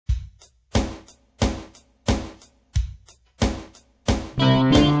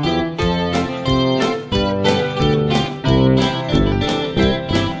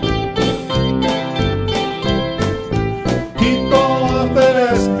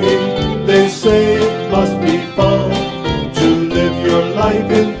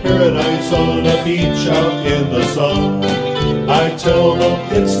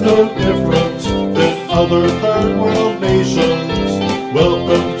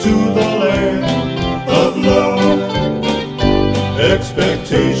to the land of low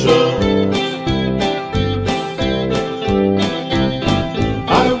expectations.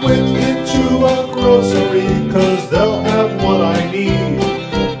 I went into a grocery 'cause they'll have what I need.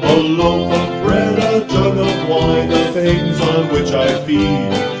 A loaf of bread, a jug of wine, the things on which I feed.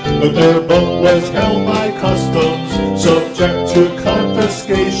 But their boat was held by customs, subject to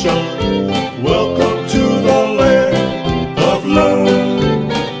confiscation. Welcome to the land of low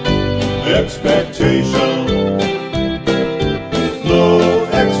expectation. Low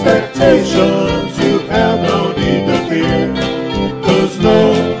expectations, you have no need to fear, 'cause no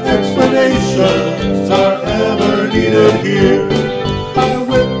explanations are ever needed here. I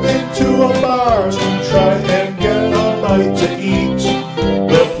went into a bar to try and get a bite to eat.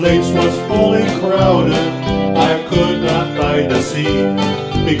 The place was fully crowded, I could not find a seat,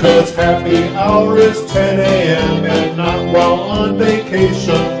 because happy hour is 10 a.m. and not while on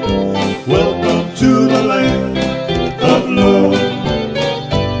vacation. Welcome to the land of low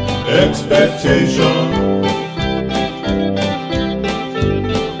expectation.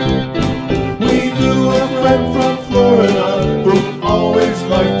 We knew a friend from Florida who always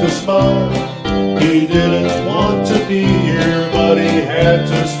liked to smile. He didn't want to be here, but he had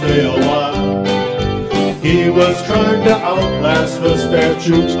to stay a while. He was trying to outlast the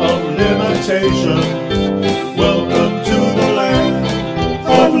statutes of limitations. Welcome to the land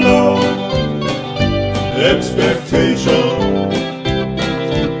of low expectation.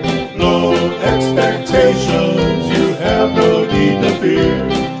 Low expectations, you have no need to fear,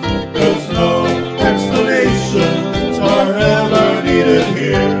 'cause no explanations are ever needed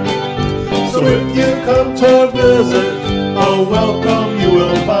here. So if you come to visit, a welcome you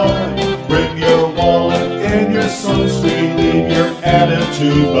will find. Bring your wallet and your sunscreen, leave your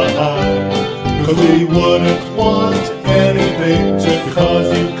attitude behind, 'cause we wouldn't